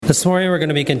This morning we're going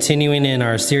to be continuing in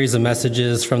our series of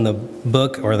messages from the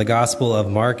book or the Gospel of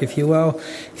Mark, if you will.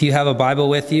 If you have a Bible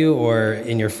with you or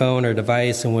in your phone or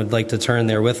device and would like to turn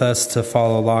there with us to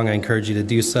follow along, I encourage you to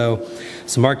do so.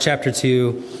 So Mark chapter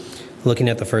 2, looking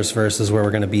at the first verse is where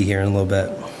we're going to be here in a little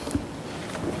bit.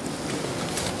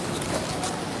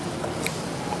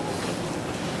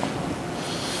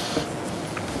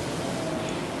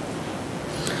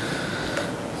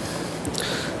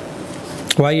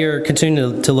 While you're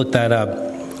continuing to look that up,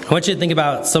 I want you to think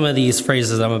about some of these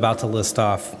phrases I'm about to list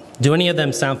off. Do any of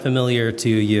them sound familiar to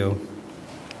you?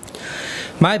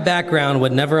 My background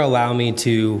would never allow me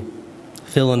to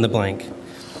fill in the blank.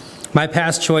 My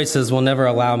past choices will never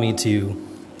allow me to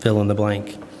fill in the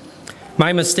blank.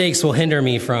 My mistakes will hinder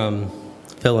me from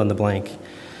fill in the blank.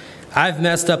 I've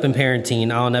messed up in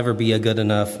parenting. I'll never be a good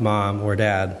enough mom or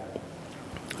dad.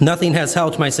 Nothing has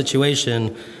helped my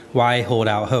situation. Why hold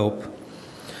out hope?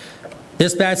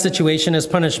 This bad situation is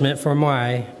punishment for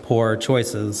my poor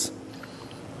choices.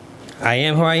 I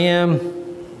am who I am.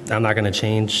 I'm not going to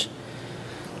change.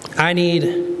 I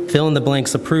need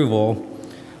fill-in-the-blanks approval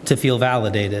to feel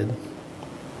validated.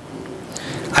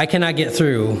 I cannot get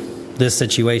through this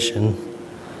situation.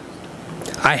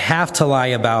 I have to lie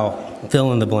about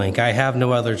fill-in-the-blank. I have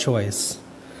no other choice.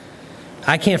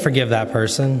 I can't forgive that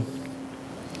person.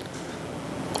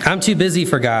 I'm too busy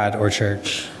for God or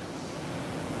church.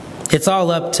 It's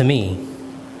all up to me.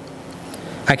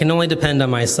 I can only depend on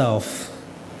myself.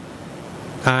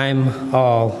 I'm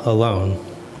all alone.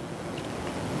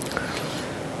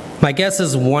 My guess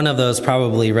is one of those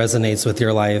probably resonates with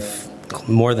your life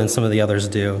more than some of the others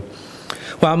do.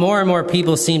 While more and more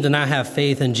people seem to not have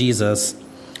faith in Jesus,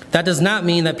 that does not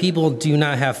mean that people do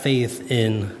not have faith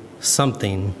in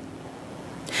something.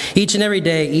 Each and every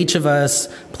day, each of us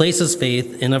places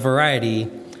faith in a variety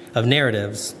of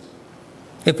narratives.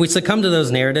 If we succumb to those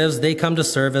narratives, they come to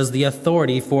serve as the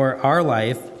authority for our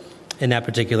life in that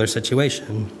particular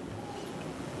situation.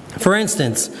 For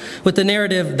instance, with the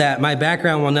narrative that my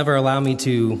background will never allow me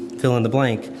to fill in the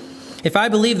blank, if I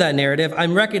believe that narrative,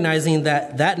 I'm recognizing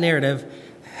that that narrative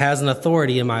has an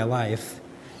authority in my life.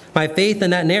 My faith in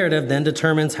that narrative then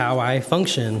determines how I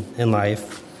function in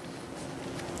life.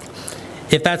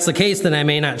 If that's the case, then I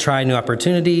may not try new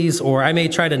opportunities, or I may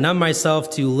try to numb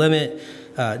myself to limit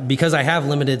because I have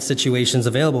limited situations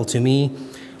available to me,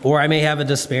 or I may have a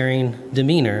despairing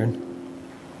demeanor.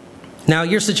 Now,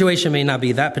 your situation may not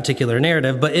be that particular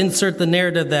narrative, but insert the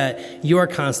narrative that you're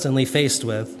constantly faced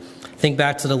with. Think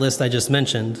back to the list I just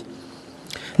mentioned.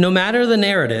 No matter the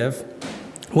narrative,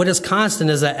 what is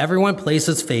constant is that everyone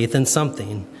places faith in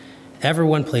something.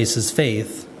 Everyone places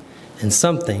faith in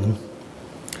something.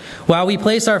 While we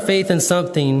place our faith in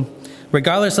something,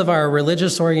 regardless of our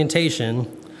religious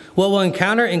orientation, what we'll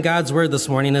encounter in God's word this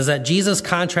morning is that Jesus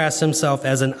contrasts himself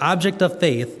as an object of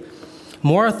faith,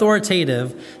 more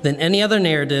authoritative than any other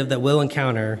narrative that we'll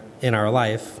encounter in our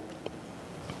life.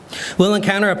 We'll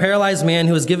encounter a paralyzed man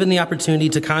who is given the opportunity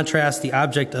to contrast the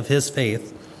object of his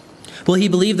faith. Will he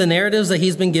believe the narratives that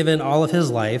he's been given all of his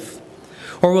life,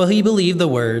 or will he believe the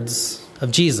words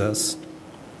of Jesus?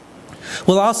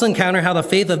 We'll also encounter how the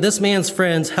faith of this man's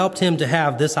friends helped him to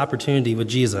have this opportunity with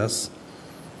Jesus.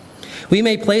 We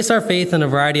may place our faith in a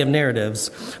variety of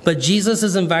narratives, but Jesus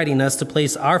is inviting us to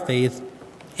place our faith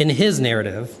in his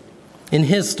narrative, in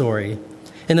his story,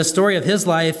 in the story of his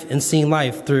life and seeing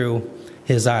life through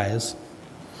his eyes.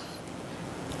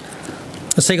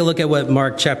 Let's take a look at what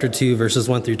Mark chapter 2, verses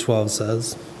 1 through 12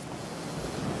 says.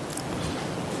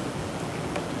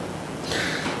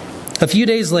 A few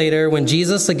days later, when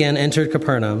Jesus again entered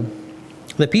Capernaum,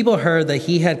 the people heard that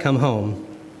he had come home.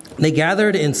 They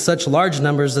gathered in such large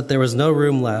numbers that there was no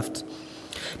room left,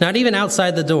 not even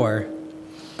outside the door.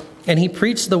 And he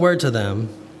preached the word to them.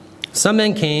 Some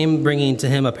men came, bringing to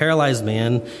him a paralyzed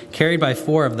man, carried by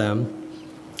 4 of them.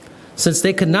 Since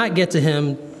they could not get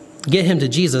him to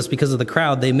Jesus because of the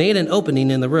crowd, they made an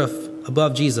opening in the roof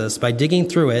above Jesus by digging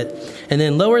through it, and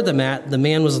then lowered the mat the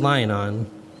man was lying on.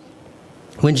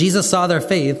 When Jesus saw their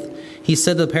faith, he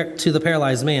said to the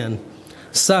paralyzed man,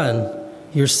 "Son,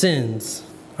 your sins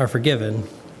are forgiven."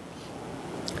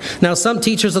 Now some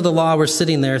teachers of the law were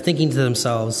sitting there thinking to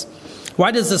themselves, "Why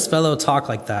does this fellow talk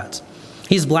like that?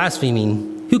 He's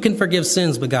blaspheming. Who can forgive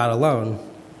sins but God alone?"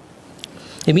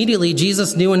 Immediately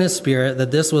Jesus knew in his spirit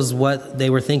that this was what they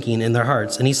were thinking in their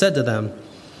hearts, and he said to them,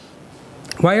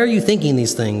 "Why are you thinking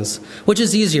these things? Which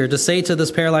is easier, to say to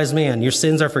this paralyzed man, 'Your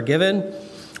sins are forgiven,'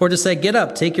 or to say, 'Get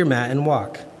up, take your mat and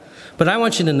walk'? But I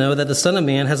want you to know that the Son of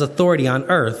Man has authority on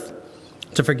earth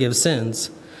to forgive sins."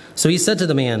 So he said to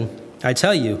the man, "I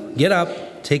tell you, get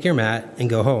up, take your mat, and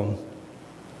go home."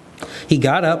 He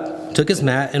got up, took his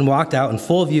mat, and walked out in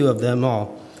full view of them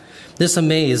all. This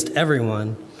amazed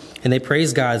everyone, and they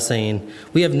praised God, saying,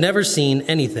 "We have never seen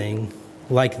anything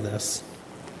like this."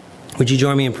 Would you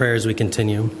join me in prayer as we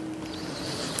continue?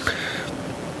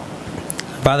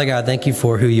 Father God, thank you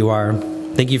for who you are.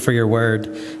 Thank you for your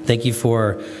word. Thank you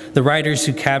for the writers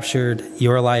who captured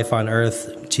your life on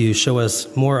earth to show us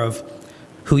more of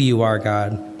who you are,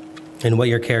 God, and what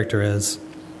your character is.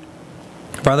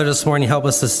 Father, this morning, help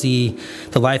us to see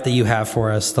the life that you have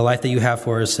for us, the life that you have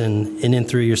for us in and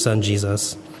through your Son,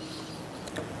 Jesus.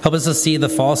 Help us to see the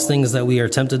false things that we are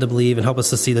tempted to believe, and help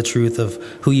us to see the truth of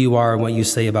who you are and what you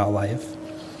say about life.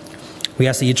 We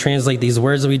ask that you translate these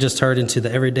words that we just heard into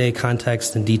the everyday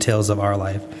context and details of our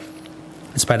life.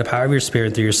 It's by the power of your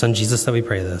Spirit through your Son, Jesus, that we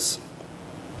pray this.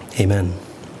 Amen.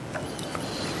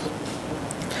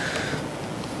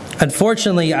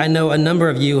 Unfortunately, I know a number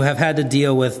of you have had to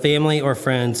deal with family or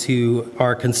friends who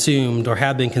are consumed or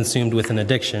have been consumed with an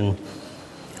addiction.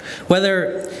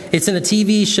 Whether it's in a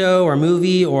TV show or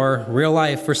movie or real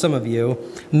life for some of you,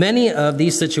 many of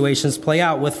these situations play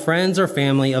out with friends or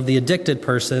family of the addicted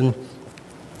person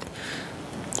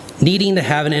needing to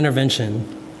have an intervention.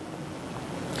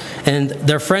 And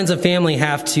their friends and family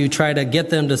have to try to get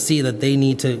them to see that they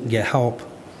need to get help.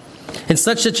 In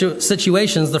such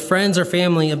situations, the friends or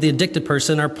family of the addicted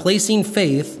person are placing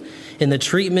faith in the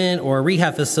treatment or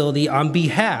rehab facility on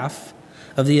behalf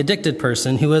of the addicted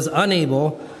person who is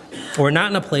unable or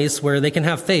not in a place where they can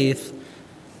have faith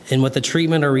in what the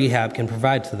treatment or rehab can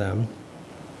provide to them.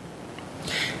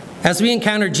 As we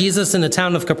encounter Jesus in the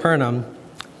town of Capernaum,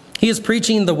 he is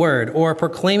preaching the word or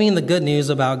proclaiming the good news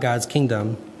about God's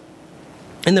kingdom.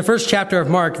 In the first chapter of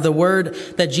Mark, the word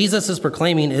that Jesus is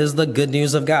proclaiming is the good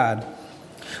news of God.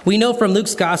 We know from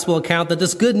Luke's gospel account that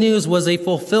this good news was a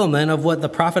fulfillment of what the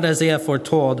prophet Isaiah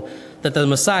foretold that the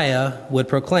Messiah would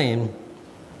proclaim.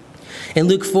 In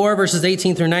Luke 4, verses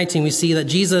 18 through 19, we see that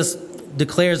Jesus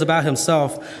declares about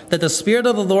himself that the Spirit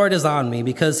of the Lord is on me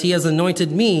because he has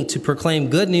anointed me to proclaim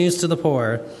good news to the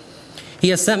poor. He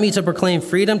has sent me to proclaim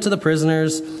freedom to the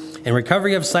prisoners and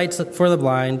recovery of sight for the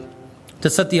blind, to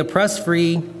set the oppressed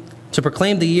free, to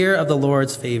proclaim the year of the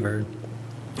Lord's favor.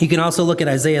 You can also look at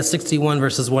Isaiah 61,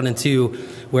 verses 1 and 2,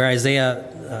 where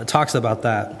Isaiah talks about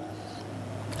that.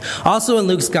 Also in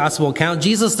Luke's gospel account,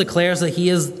 Jesus declares that he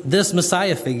is this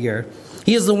Messiah figure.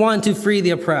 He is the one to free the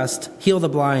oppressed, heal the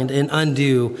blind, and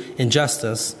undo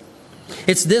injustice.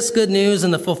 It's this good news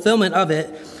and the fulfillment of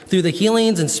it through the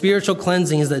healings and spiritual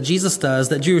cleansings that Jesus does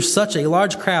that drew such a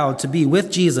large crowd to be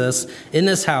with Jesus in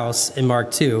this house in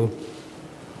Mark 2.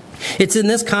 It's in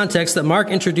this context that Mark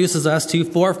introduces us to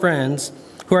four friends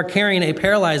who are carrying a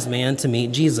paralyzed man to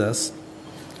meet Jesus.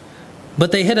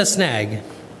 But they hit a snag.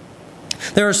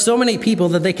 There are so many people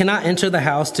that they cannot enter the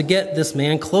house to get this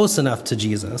man close enough to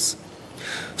Jesus.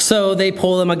 So they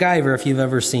pull a MacGyver, if you've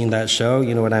ever seen that show,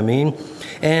 you know what I mean.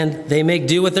 And they make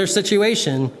do with their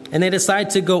situation, and they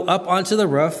decide to go up onto the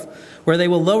roof where they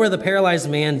will lower the paralyzed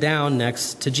man down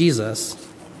next to Jesus.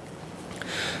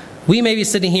 We may be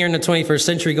sitting here in the 21st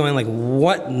century going like,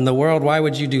 what in the world? Why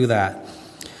would you do that?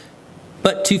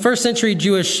 But to first century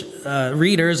Jewish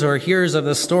readers or hearers of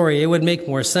the story, it would make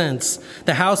more sense.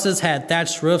 The houses had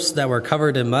thatched roofs that were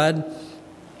covered in mud.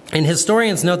 And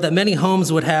historians note that many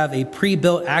homes would have a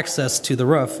pre-built access to the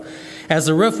roof, as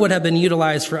the roof would have been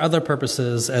utilized for other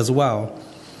purposes as well.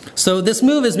 So this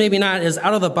move is maybe not as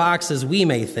out of the box as we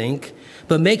may think,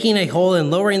 but making a hole and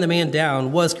lowering the man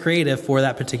down was creative for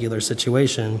that particular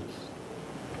situation.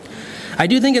 I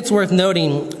do think it's worth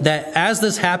noting that as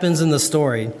this happens in the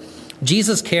story,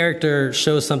 Jesus' character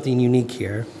shows something unique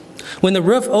here. When the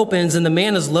roof opens and the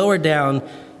man is lowered down,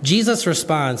 Jesus'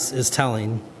 response is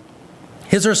telling.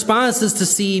 His response is to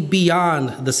see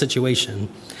beyond the situation.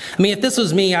 I mean, if this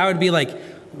was me, I would be like,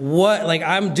 what? Like,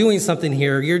 I'm doing something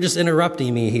here. You're just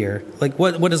interrupting me here. Like,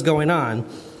 what is going on?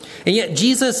 And yet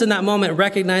Jesus in that moment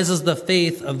recognizes the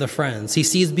faith of the friends. He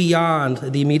sees beyond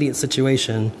the immediate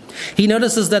situation. He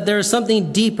notices that there is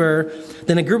something deeper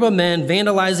than a group of men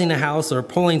vandalizing a house or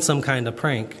pulling some kind of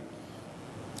prank.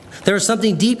 There is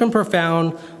something deep and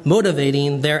profound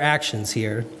motivating their actions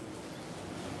here.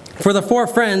 For the four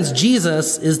friends,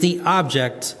 Jesus is the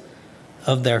object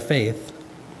of their faith.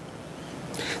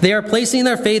 They are placing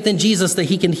their faith in Jesus that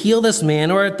he can heal this man,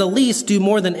 or at the least do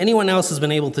more than anyone else has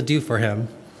been able to do for him.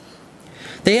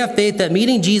 They have faith that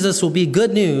meeting Jesus will be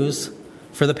good news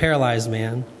for the paralyzed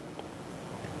man.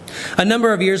 A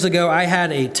number of years ago, I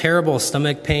had a terrible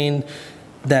stomach pain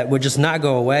that would just not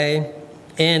go away.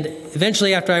 And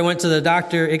eventually, after I went to the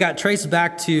doctor, it got traced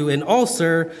back to an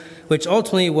ulcer, which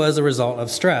ultimately was a result of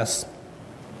stress.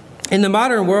 In the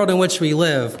modern world in which we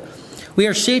live, We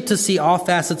are shaped to see all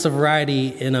facets of variety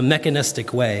in a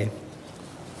mechanistic way.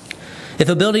 If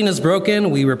a building is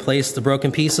broken, we replace the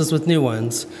broken pieces with new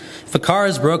ones. If a car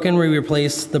is broken, we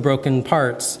replace the broken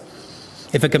parts.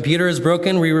 If a computer is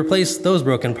broken, we replace those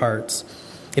broken parts.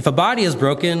 If a body is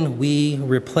broken, we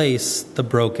replace the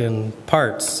broken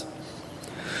parts.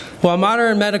 While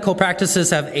modern medical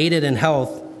practices have aided in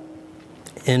health,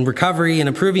 in recovery, and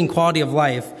improving quality of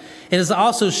life, it has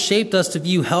also shaped us to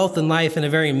view health and life in a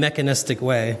very mechanistic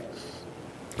way.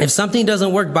 If something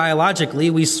doesn't work biologically,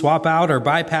 we swap out or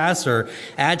bypass or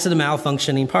add to the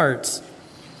malfunctioning parts.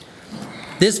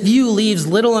 This view leaves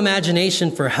little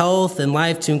imagination for health and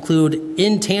life to include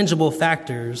intangible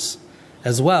factors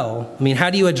as well. I mean, how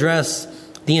do you address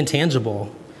the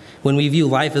intangible? When we view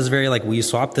life as very like, well, you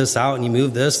swap this out and you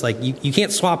move this, like you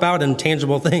can't swap out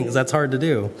intangible things. That's hard to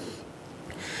do.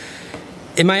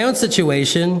 In my own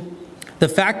situation, the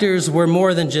factors were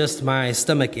more than just my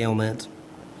stomach ailment,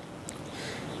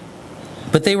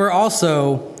 but they were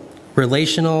also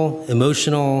relational,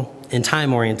 emotional, and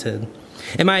time-oriented.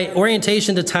 And my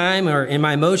orientation to time, or in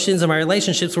my emotions and my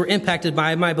relationships, were impacted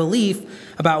by my belief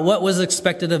about what was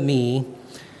expected of me.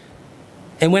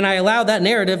 And when I allowed that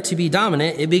narrative to be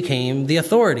dominant, it became the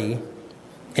authority.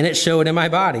 And it showed in my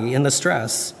body, in the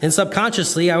stress. And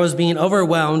subconsciously, I was being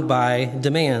overwhelmed by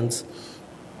demands.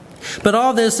 But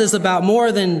all this is about way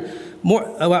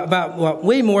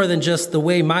more than just the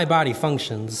way my body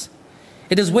functions.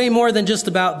 It is way more than just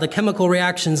about the chemical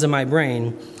reactions in my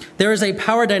brain. There is a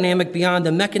power dynamic beyond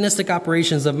the mechanistic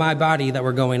operations of my body that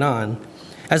were going on.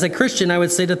 As a Christian, I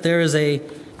would say that there is a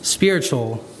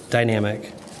spiritual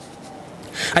dynamic.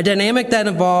 A dynamic that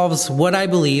involves what I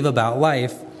believe about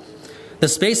life, the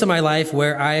space of my life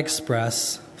where I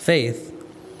express faith.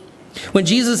 When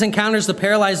Jesus encounters the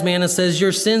paralyzed man and says,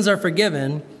 "Your sins are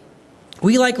forgiven,"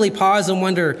 we likely pause and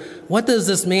wonder, what does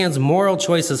this man's moral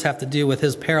choices have to do with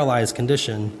his paralyzed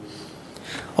condition?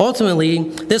 Ultimately,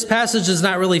 this passage does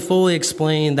not really fully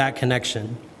explain that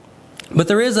connection. But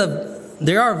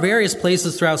there are various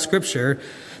places throughout Scripture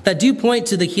that do point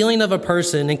to the healing of a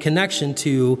person in connection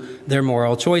to their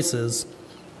moral choices.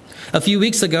 A few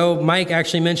weeks ago, Mike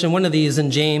actually mentioned one of these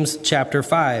in James chapter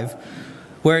 5,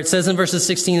 where it says in verses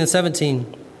 16 and 17,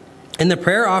 "And the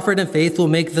prayer offered in faith will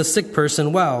make the sick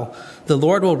person well. The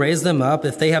Lord will raise them up.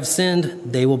 If they have sinned,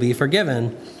 they will be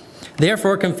forgiven.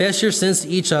 Therefore, confess your sins to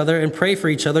each other and pray for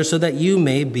each other so that you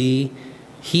may be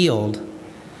healed."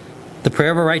 The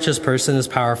prayer of a righteous person is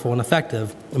powerful and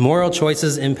effective. Moral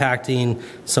choices impacting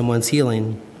someone's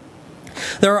healing.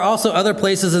 There are also other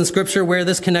places in Scripture where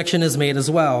this connection is made as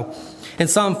well. In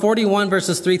Psalm 41,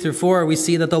 verses 3 through 4, we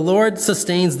see that the Lord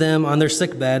sustains them on their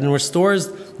sick bed and restores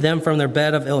them from their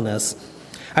bed of illness.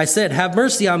 I said, "Have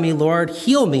mercy on me, Lord,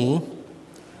 heal me,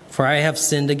 for I have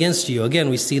sinned against you." Again,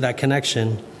 we see that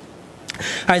connection.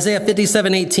 Isaiah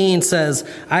 57:18 says,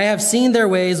 "I have seen their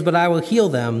ways, but I will heal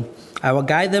them. I will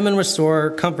guide them and restore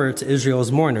comfort to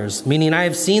Israel's mourners." Meaning, I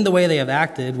have seen the way they have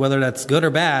acted, whether that's good or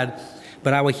bad,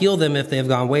 but I will heal them if they have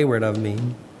gone wayward of me.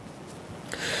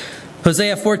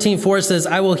 Hosea 14:4 says,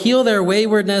 "I will heal their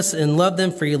waywardness and love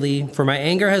them freely, for my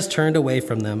anger has turned away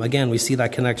from them." Again, we see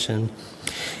that connection.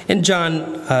 In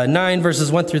John 9,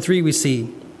 verses 1 through 3, we see,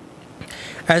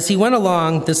 "As he went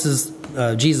along," this is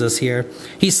Jesus here,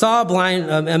 "he saw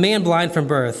a man blind from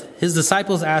birth. His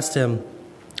disciples asked him,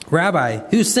 'Rabbi,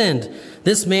 who sinned,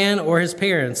 this man or his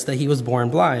parents, that he was born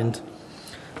blind?'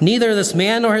 'Neither this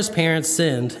man nor his parents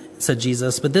sinned,' said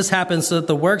Jesus, 'but this happened so that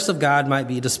the works of God might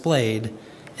be displayed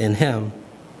in him.'"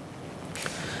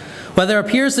 While there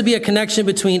appears to be a connection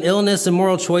between illness and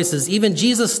moral choices, even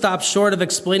Jesus stops short of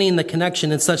explaining the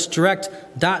connection in such direct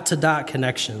dot-to-dot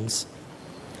connections.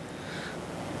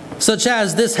 Such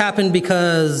as, "This happened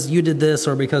because you did this,"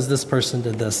 or "because this person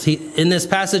did this." In this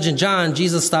passage in John,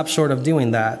 Jesus stops short of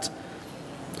doing that.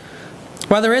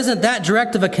 While there isn't that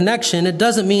direct of a connection, it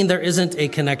doesn't mean there isn't a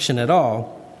connection at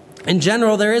all. In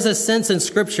general, there is a sense in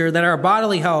Scripture that our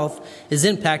bodily health is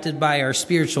impacted by our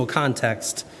spiritual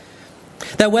context.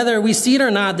 That whether we see it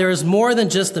or not, there is more than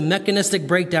just the mechanistic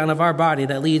breakdown of our body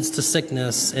that leads to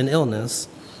sickness and illness.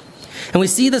 And we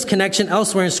see this connection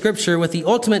elsewhere in Scripture with the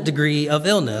ultimate degree of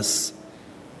illness,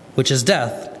 which is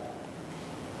death.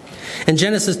 In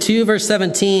Genesis 2, verse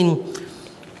 17,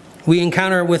 we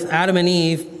encounter with Adam and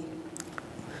Eve,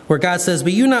 where God says,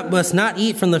 "But you must not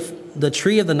eat from the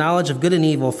tree of the knowledge of good and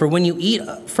evil, for when you eat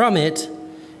from it,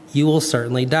 you will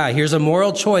certainly die." Here's a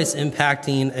moral choice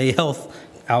impacting a health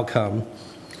outcome.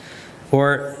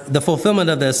 Or the fulfillment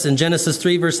of this in Genesis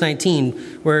 3, verse 19,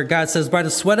 where God says, by the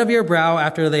sweat of your brow,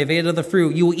 after they've ate of the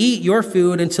fruit, you will eat your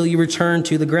food until you return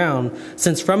to the ground,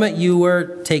 since from it you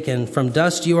were taken. From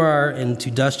dust you are, and to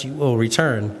dust you will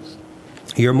return.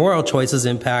 Your moral choices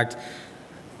impact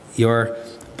your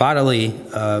bodily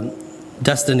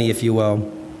destiny, if you will.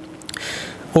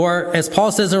 Or as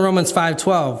Paul says in Romans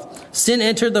 5:12, sin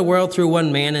entered the world through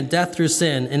one man, and death through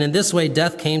sin. And in this way,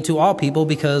 death came to all people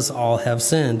because all have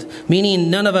sinned.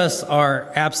 Meaning none of us are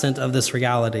absent of this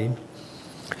reality.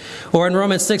 Or in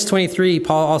Romans 6:23,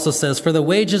 Paul also says, for the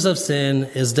wages of sin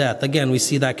is death. Again, we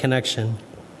see that connection.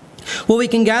 What we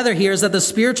can gather here is that the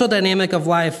spiritual dynamic of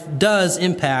life does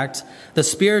impact the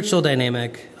spiritual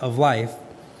dynamic of life.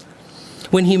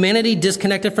 When humanity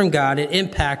disconnected from God, it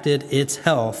impacted its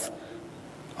health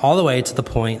all the way to the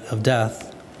point of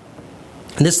death.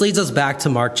 And this leads us back to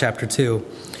Mark chapter 2.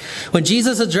 When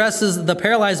Jesus addresses the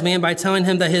paralyzed man by telling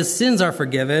him that his sins are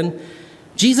forgiven,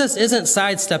 Jesus isn't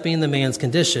sidestepping the man's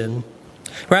condition.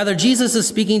 Rather, Jesus is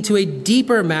speaking to a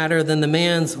deeper matter than the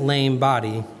man's lame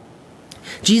body.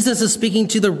 Jesus is speaking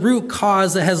to the root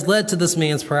cause that has led to this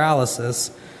man's paralysis.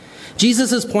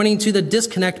 Jesus is pointing to the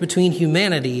disconnect between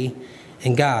humanity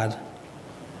and God.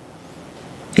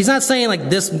 He's not saying like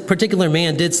this particular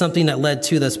man did something that led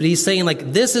to this, but he's saying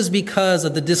like this is because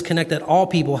of the disconnect that all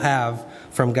people have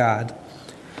from God.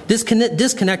 This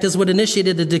disconnect is what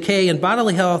initiated the decay in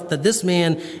bodily health that this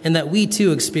man and that we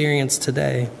too experience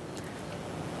today.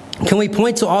 Can we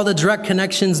point to all the direct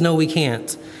connections? No, we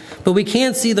can't. But we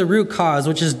can see the root cause,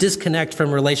 which is disconnect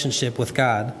from relationship with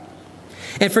God.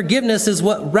 And forgiveness is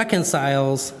what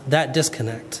reconciles that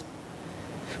disconnect.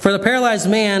 For the paralyzed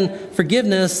man,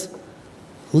 forgiveness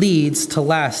leads to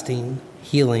lasting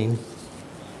healing.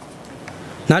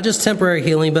 Not just temporary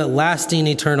healing, but lasting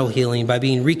eternal healing by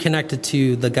being reconnected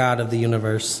to the God of the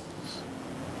universe.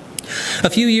 A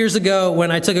few years ago,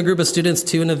 when I took a group of students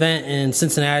to an event in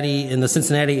Cincinnati, in the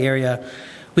Cincinnati area,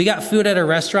 we got food at a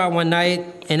restaurant one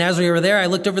night, and as we were there, I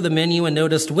looked over the menu and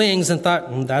noticed wings and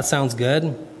thought, that sounds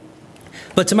good.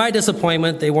 But to my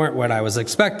disappointment, they weren't what I was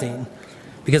expecting,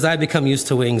 because I'd become used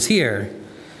to wings here.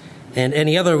 And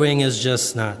any other wing is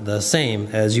just not the same,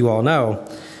 as you all know.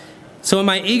 So in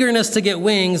my eagerness to get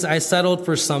wings, I settled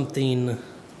for something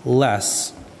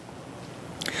less.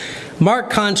 Mark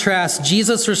contrasts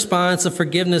Jesus' response of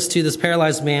forgiveness to this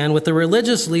paralyzed man with the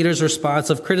religious leaders' response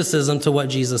of criticism to what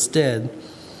Jesus did.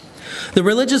 The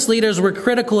religious leaders were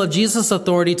critical of Jesus'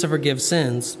 authority to forgive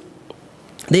sins.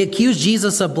 They accused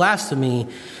Jesus of blasphemy,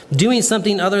 doing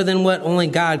something other than what only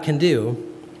God can do.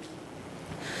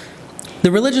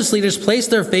 The religious leaders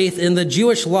placed their faith in the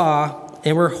Jewish law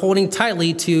and were holding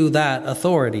tightly to that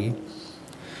authority.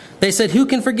 They said, who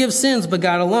can forgive sins but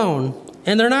God alone?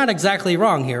 And they're not exactly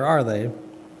wrong here, are they?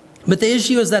 But the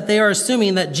issue is that they are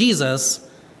assuming that Jesus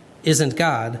isn't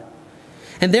God,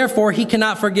 and therefore he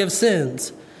cannot forgive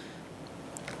sins.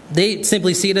 They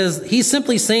simply see it as he's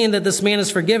simply saying that this man is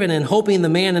forgiven and hoping the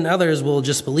man and others will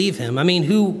just believe him. I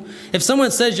mean, if someone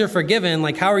says you're forgiven,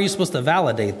 like how are you supposed to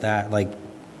validate that? Like,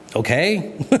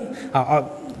 okay,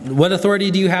 what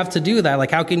authority do you have to do that?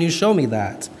 Like, how can you show me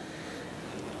that?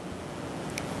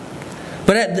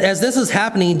 But as this is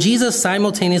happening, Jesus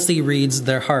simultaneously reads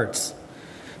their hearts,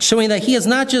 showing that he is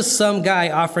not just some guy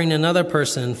offering another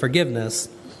person forgiveness.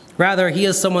 Rather, he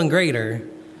is someone greater.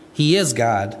 He is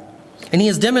God. And he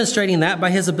is demonstrating that by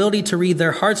his ability to read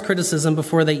their heart's criticism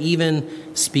before they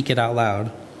even speak it out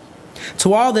loud.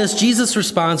 To all this, Jesus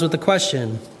responds with the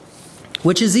question,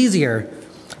 which is easier,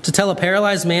 to tell a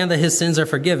paralyzed man that his sins are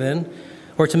forgiven,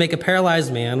 or to make a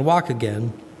paralyzed man walk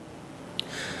again?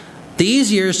 The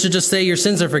easier is to just say your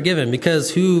sins are forgiven,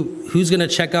 because who's going to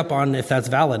check up on if that's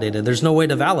validated? There's no way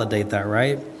to validate that,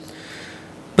 right?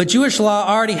 But Jewish law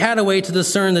already had a way to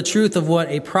discern the truth of what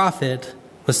a prophet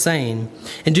was saying.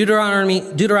 In Deuteronomy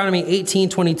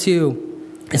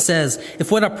 18:22, it says,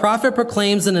 if what a prophet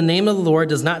proclaims in the name of the Lord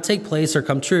does not take place or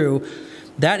come true,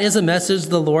 that is a message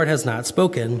the Lord has not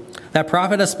spoken. That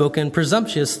prophet has spoken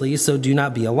presumptuously, so do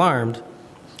not be alarmed.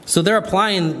 So they're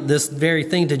applying this very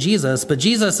thing to Jesus, but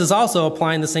Jesus is also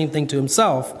applying the same thing to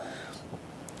himself.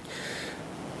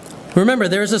 Remember,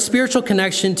 there is a spiritual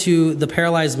connection to the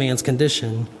paralyzed man's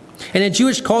condition. And in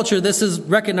Jewish culture, this is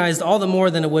recognized all the more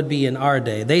than it would be in our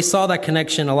day. They saw that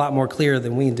connection a lot more clear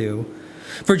than we do.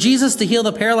 For Jesus to heal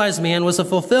the paralyzed man was a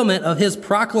fulfillment of his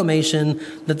proclamation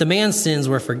that the man's sins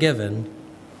were forgiven.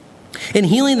 In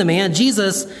healing the man,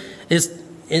 Jesus is,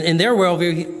 in their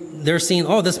worldview, they're seeing,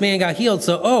 this man got healed.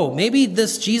 So, maybe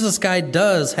this Jesus guy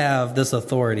does have this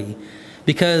authority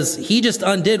because he just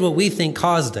undid what we think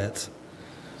caused it.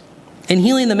 In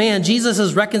healing the man, Jesus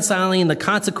is reconciling the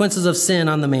consequences of sin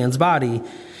on the man's body.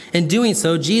 In doing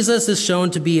so, Jesus is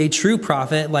shown to be a true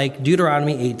prophet, like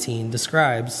Deuteronomy 18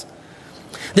 describes.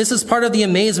 This is part of the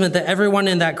amazement that everyone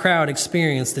in that crowd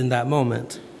experienced in that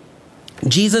moment.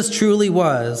 Jesus truly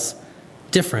was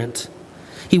different.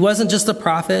 He wasn't just a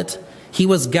prophet, he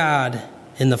was God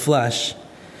in the flesh.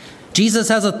 Jesus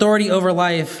has authority over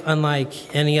life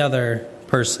unlike any other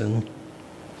person.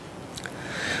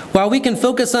 While we can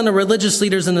focus on the religious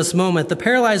leaders in this moment, the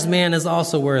paralyzed man is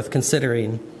also worth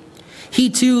considering. He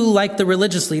too, like the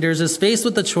religious leaders, is faced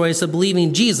with the choice of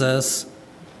believing Jesus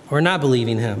or not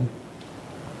believing him.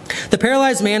 The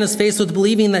paralyzed man is faced with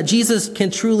believing that Jesus can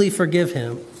truly forgive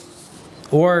him.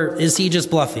 Or is he just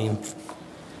bluffing?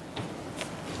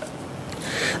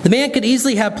 The man could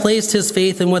easily have placed his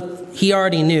faith in what he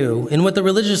already knew, and what the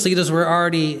religious leaders were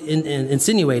already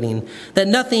insinuating, that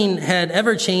nothing had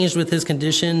ever changed with his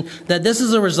condition, that this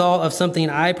is a result of something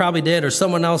I probably did or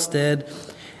someone else did,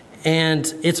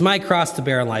 and it's my cross to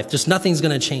bear in life. Just nothing's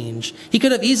going to change. He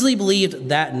could have easily believed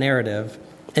that narrative,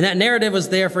 and that narrative was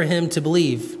there for him to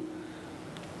believe.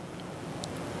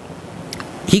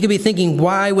 He could be thinking,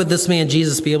 why would this man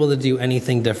Jesus be able to do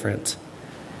anything different?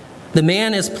 The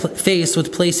man is faced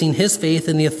with placing his faith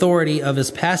in the authority of his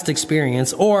past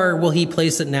experience, or will he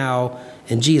place it now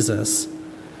in Jesus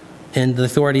and the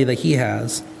authority that he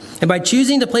has? And by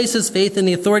choosing to place his faith in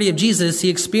the authority of Jesus, he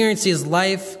experiences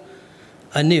life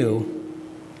anew,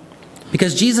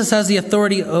 because Jesus has the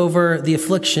authority over the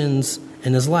afflictions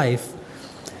in his life,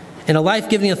 and a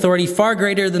life-giving authority far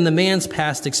greater than the man's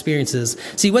past experiences.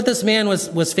 See, what this man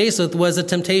was faced with was a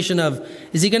temptation of,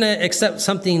 is he going to accept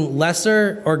something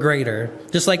lesser or greater?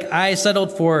 Just like I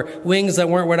settled for wings that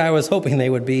weren't what I was hoping they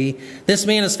would be, this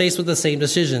man is faced with the same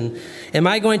decision. Am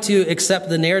I going to accept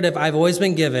the narrative I've always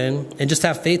been given and just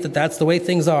have faith that that's the way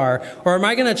things are? Or am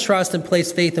I going to trust and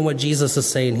place faith in what Jesus is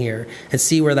saying here and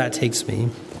see where that takes me?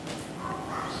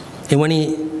 And when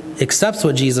he accepts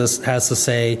what Jesus has to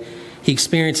say, he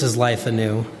experiences life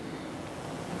anew.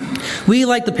 We,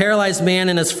 like the paralyzed man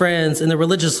and his friends and the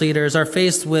religious leaders, are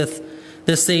faced with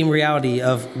this same reality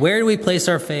of where do we place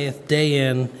our faith day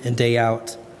in and day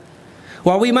out?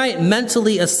 While we might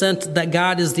mentally assent that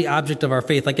God is the object of our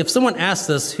faith, like if someone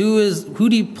asks us, who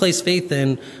do you place faith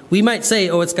in? We might say,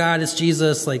 oh, it's God, it's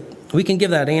Jesus. Like we can give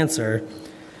that answer.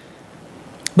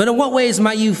 But in what ways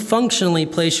might you functionally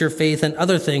place your faith in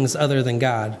other things other than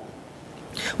God?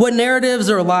 What narratives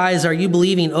or lies are you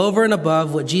believing over and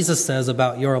above what Jesus says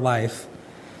about your life?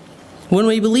 When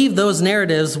we believe those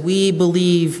narratives, when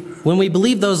we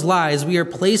believe those lies, we are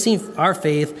placing our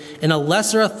faith in a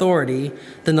lesser authority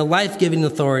than the life-giving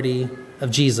authority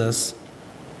of Jesus.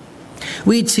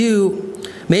 We too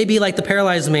may be like the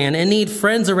paralyzed man and need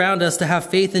friends around us to have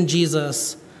faith in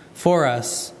Jesus for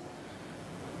us.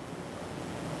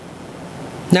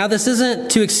 Now, this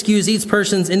isn't to excuse each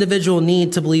person's individual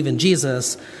need to believe in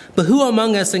Jesus, but who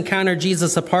among us encountered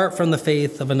Jesus apart from the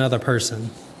faith of another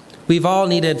person? We've all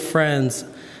needed friends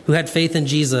who had faith in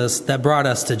Jesus that brought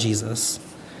us to Jesus.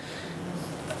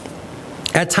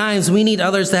 At times, we need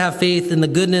others to have faith in the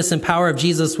goodness and power of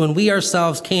Jesus when we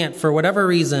ourselves can't, for whatever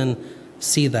reason,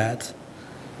 see that.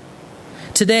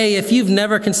 Today, if you've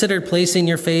never considered placing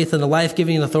your faith in the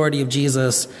life-giving authority of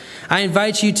Jesus, I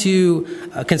invite you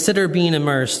to consider being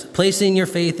immersed, placing your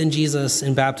faith in Jesus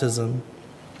in baptism.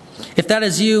 If that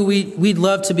is you, we'd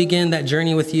love to begin that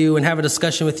journey with you and have a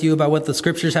discussion with you about what the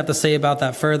scriptures have to say about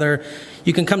that further.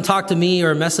 You can come talk to me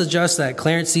or message us at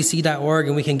clarencecc.org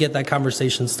and we can get that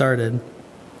conversation started.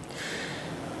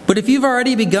 But if you've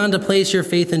already begun to place your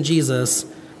faith in Jesus,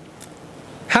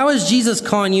 how is Jesus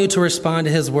calling you to respond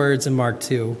to his words in Mark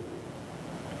 2?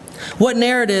 What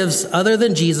narratives other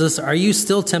than Jesus are you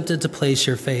still tempted to place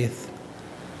your faith?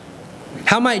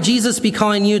 How might Jesus be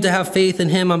calling you to have faith in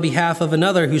him on behalf of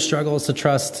another who struggles to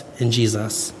trust in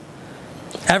Jesus?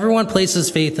 Everyone places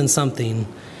faith in something.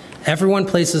 Everyone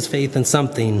places faith in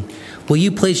something. Will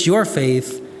you place your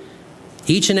faith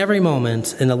each and every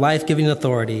moment in the life-giving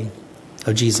authority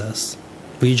of Jesus?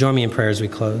 Will you join me in prayer as we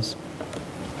close?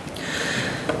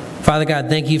 Father God,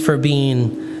 thank you for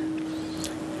being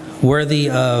worthy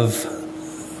of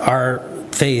our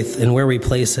faith and where we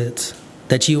place it.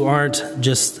 That you aren't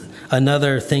just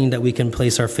another thing that we can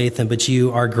place our faith in, but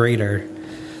you are greater.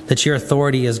 That your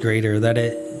authority is greater. That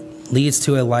it leads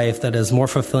to a life that is more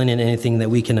fulfilling than anything that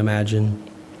we can imagine.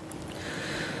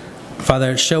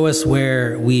 Father, show us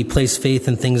where we place faith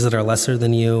in things that are lesser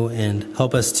than you, and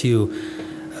help us to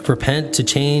repent, to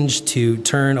change, to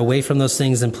turn away from those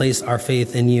things and place our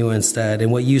faith in you instead,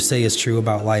 and what you say is true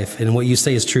about life and what you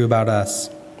say is true about us.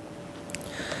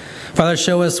 Father,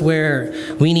 show us where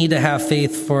we need to have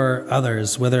faith for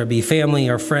others, whether it be family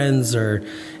or friends or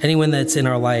anyone that's in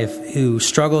our life who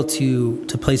struggle to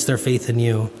place their faith in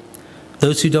you,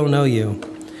 those who don't know you.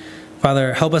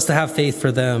 Father, help us to have faith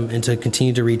for them and to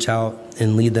continue to reach out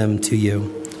and lead them to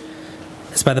you.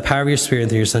 It's by the power of your Spirit and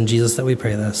through your Son, Jesus, that we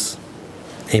pray this.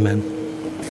 Amen.